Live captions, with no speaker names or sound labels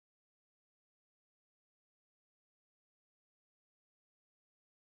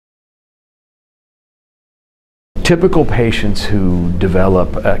typical patients who develop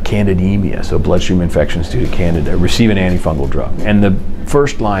candidemia, so bloodstream infections due to Candida, receive an antifungal drug. And the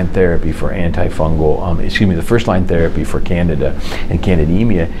first-line therapy for the first-line therapy for Candida and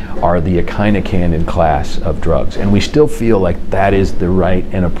candidemia are the echinocandin class of drugs. And we still feel like that is the right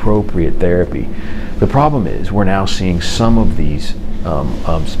and appropriate therapy. The problem is we're now seeing some of these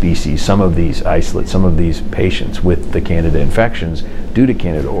species, some of these isolates, some of these patients with the Candida infections due to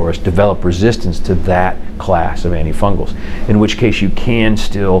Candida auris develop resistance to that class of antifungals, in which case you can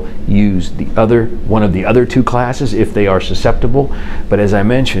still use one of the other two classes if they are susceptible. But as I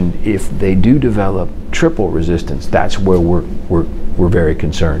mentioned, if they do develop triple resistance, that's where we're very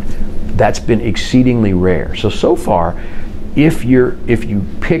concerned. That's been exceedingly rare. So far, if you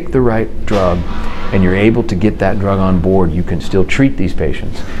pick the right drug and you're able to get that drug on board, you can still treat these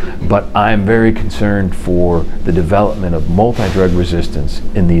patients. But I'm very concerned for the development of multi-drug resistance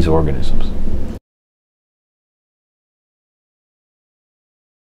in these organisms.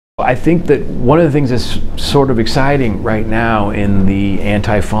 I think that one of the things that's sort of exciting right now in the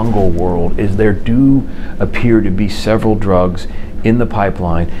antifungal world is there do appear to be several drugs in the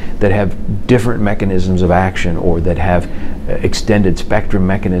pipeline that have different mechanisms of action, or that have extended spectrum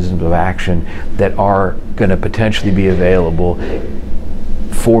mechanisms of action that are going to potentially be available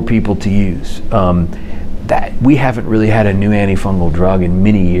for people to use. That we haven't really had a new antifungal drug in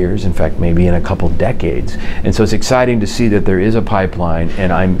many years, in fact maybe in a couple decades, and so it's exciting to see that there is a pipeline,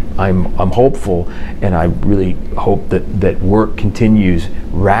 and I'm hopeful, and I really hope that work continues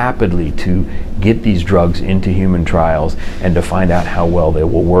rapidly to get these drugs into human trials and to find out how well they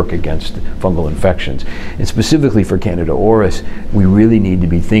will work against fungal infections. And specifically for Candida auris, we really need to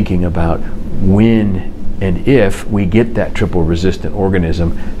be thinking about when and if we get that triple resistant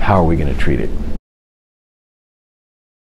organism, how are we going to treat it?